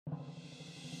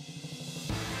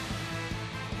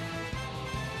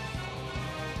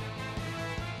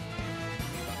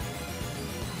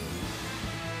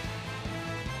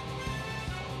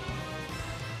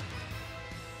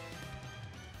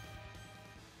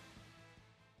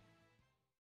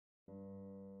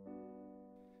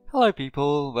Hello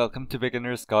people, welcome to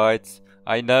Beginner's Guides.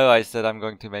 I know I said I'm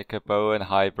going to make a bow and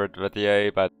hybrid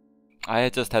video, but I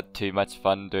just had too much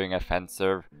fun doing a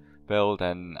fencer build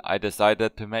and I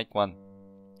decided to make one.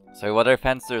 So what are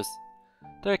fencers?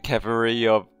 They're Cavalry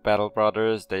of BB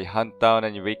brothers. They hunt down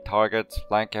any weak targets,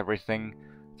 flank everything,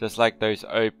 just like those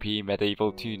OP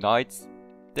medieval 2 knights.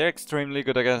 They're extremely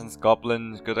good against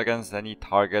goblins, good against any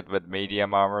target with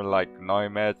medium armor like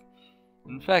nomads.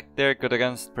 In fact, they're good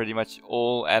against pretty much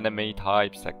all enemy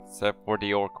types except for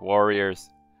the orc warriors.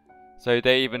 So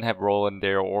they even have role in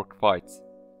their orc fights.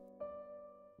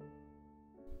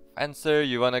 Fencer,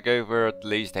 you wanna go for at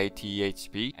least 80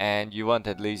 HP and you want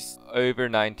at least over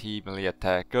 90 melee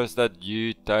attack, because that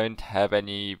you don't have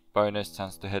any bonus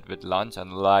chance to hit with Lunge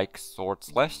unlike Sword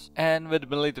Slash. And with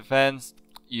melee defense,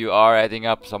 you are adding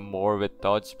up some more with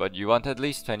dodge, but you want at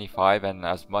least 25 and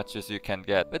as much as you can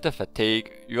get. With the fatigue,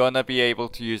 you wanna be able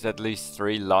to use at least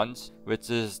 3 lunge, which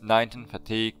is 19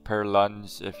 fatigue per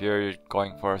lunge if you're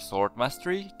going for a sword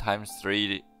mastery, times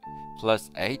 3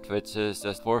 plus 8, which is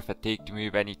just 4 fatigue to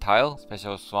move any tile,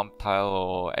 special swamp tile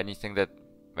or anything that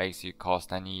makes you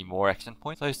cost any more action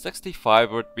points. So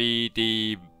 65 would be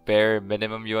the bare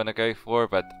minimum you want to go for,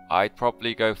 but I'd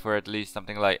probably go for at least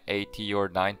something like 80 or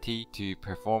 90 to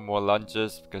perform more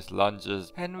lunges, because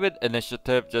lunges, and with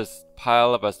initiative, just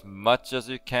pile up as much as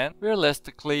you can.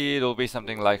 Realistically, it'll be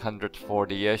something like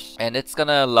 140-ish, and it's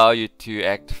gonna allow you to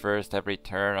act first every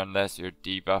turn unless you're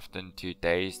debuffed into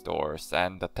dazed or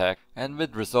sand attack. And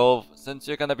with resolve, since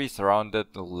you're gonna be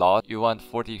surrounded a lot, you want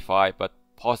 45, but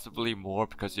possibly more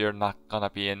because you're not gonna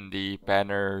be in the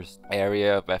banners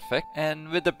area of effect. And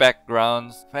with the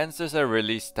backgrounds, fencers are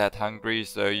really stat hungry,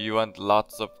 so you want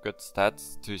lots of good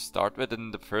stats to start with in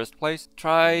the first place.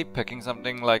 Try picking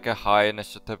something like a high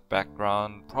initiative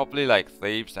background, probably like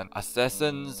thieves, and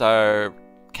assassins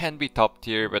can be top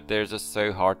tier, but they're just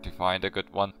so hard to find a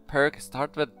good one. Perk,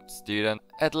 start with student.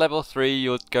 At level 3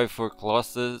 you would go for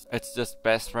Colossus. It's just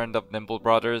best friend of Nimble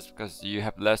Brothers because you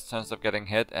have less chance of getting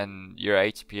hit and your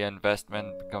HP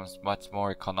investment becomes much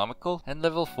more economical. And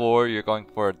level 4 you're going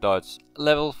for a dodge.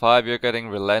 Level 5 you're getting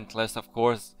Relentless, of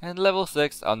course. And level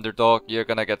 6 Underdog, you're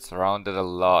gonna get surrounded a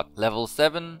lot. Level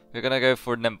 7 you're gonna go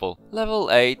for Nimble.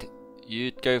 Level 8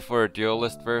 you'd go for a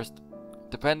Duelist first.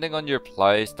 Depending on your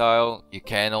playstyle, you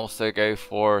can also go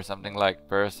for something like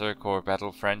Berserk or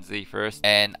Battle Frenzy first.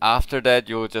 And after that,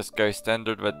 you'll just go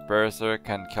standard with Berserk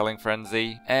and Killing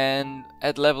Frenzy. And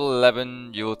at level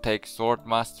 11, you'll take Sword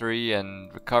Mastery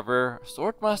and Recover.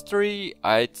 Sword Mastery,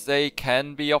 I'd say,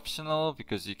 can be optional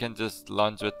because you can just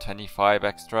lunge with 25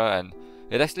 extra and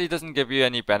it actually doesn't give you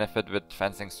any benefit with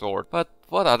Fencing Sword. But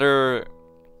what other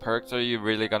perks are you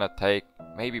really gonna take?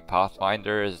 Maybe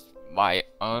Pathfinder is my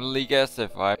only guess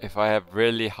if I have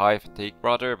really high fatigue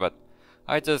brother, but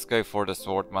I just go for the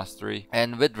sword mastery.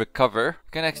 And with recover,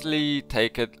 you can actually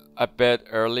take it a bit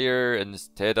earlier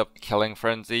instead of killing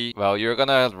frenzy. Well, you're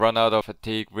gonna run out of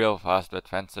fatigue real fast with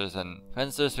fencers, and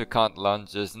fencers who can't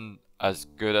lunge isn't as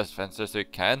good as fencers who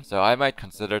can, so I might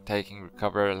consider taking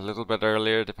recover a little bit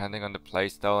earlier depending on the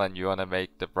playstyle and you wanna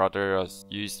make the brother as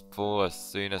useful as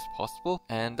soon as possible.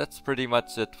 And that's pretty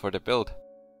much it for the build.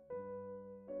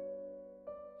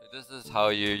 This is how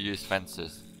you use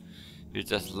fences. You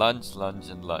just lunge, lunge,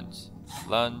 and lunge.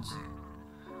 Lunge.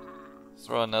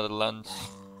 Throw another lunge.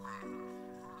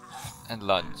 And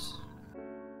lunge.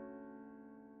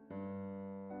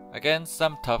 Against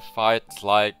some tough fights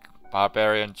like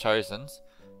Barbarian Chosens,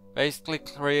 basically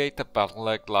create a battle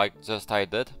leg like just I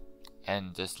did.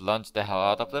 And just lunge the hell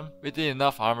out of them. With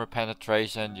enough armor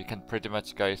penetration, you can pretty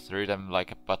much go through them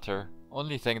like a butter.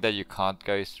 Only thing that you can't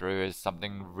go through is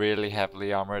something really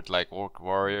heavily armored like orc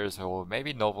warriors or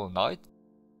maybe noble knights.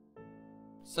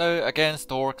 So against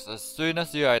orcs, as soon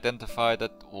as you identify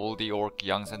that all the orc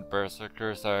youngs and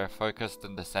berserkers are focused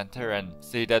in the center and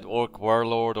see that orc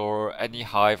warlord or any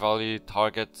high value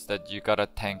targets that you gotta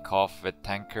tank off with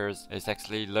tankers is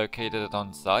actually located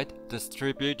on site,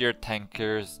 distribute your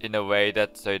tankers in a way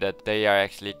that so that they are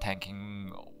actually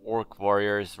tanking orc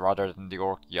warriors rather than the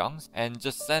orc youngs, and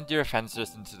just send your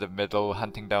fencers into the middle,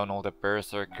 hunting down all the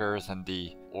berserkers and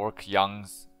the orc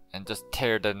youngs, and just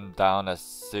tear them down as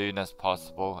soon as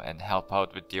possible and help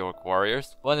out with the orc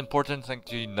warriors. One important thing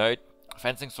to note,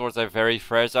 fencing swords are very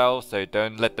fragile, so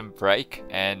don't let them break,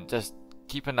 and just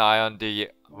keep an eye on the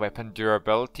weapon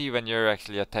durability when you're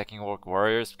actually attacking orc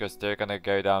warriors because they're gonna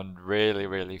go down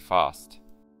really fast.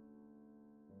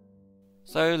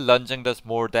 So lunging does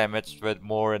more damage with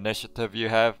more initiative you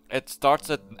have. It starts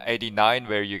at 89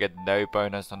 where you get no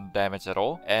bonus on damage at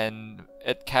all, and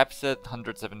it caps at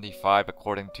 175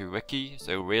 according to wiki,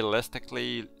 so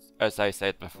realistically as I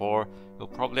said before, you'll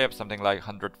probably have something like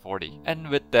 140. And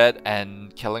with that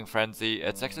and Killing Frenzy,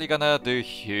 it's actually gonna do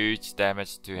huge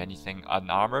damage to anything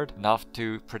unarmored, enough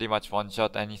to pretty much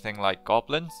one-shot anything like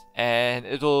goblins. And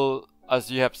it'll,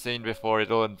 as you have seen before,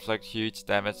 it'll inflict huge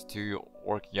damage to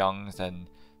orc youngs and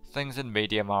things in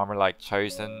medium armor like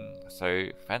Chosen, so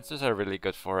fencers are really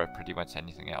good for pretty much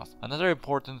anything else. Another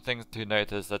important thing to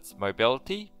note is its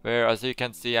mobility, where as you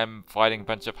can see I'm fighting a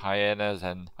bunch of hyenas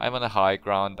and I'm on a high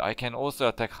ground. I can also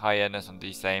attack hyenas on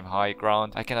the same high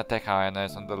ground, I can attack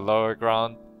hyenas on the lower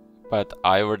ground, but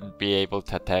I wouldn't be able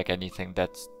to attack anything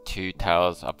that's 2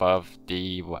 tiles above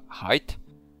the height.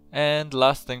 And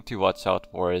last thing to watch out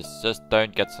for is just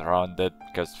don't get surrounded,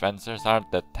 because fencers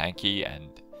aren't that tanky and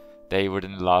they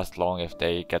wouldn't last long if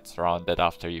they get surrounded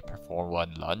after you perform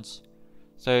one lunge.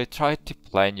 So try to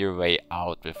plan your way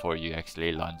out before you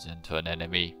actually lunge into an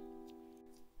enemy.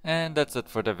 And that's it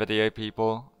for the video,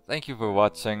 people. Thank you for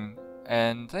watching.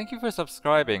 And thank you for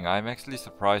subscribing. I'm actually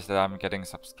surprised that I'm getting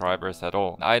subscribers at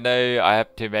all. I know I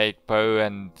have to make bow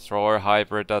and thrower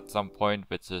hybrid at some point,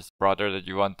 which is brother that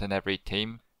you want in every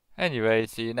team. Anyway,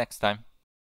 see you next time.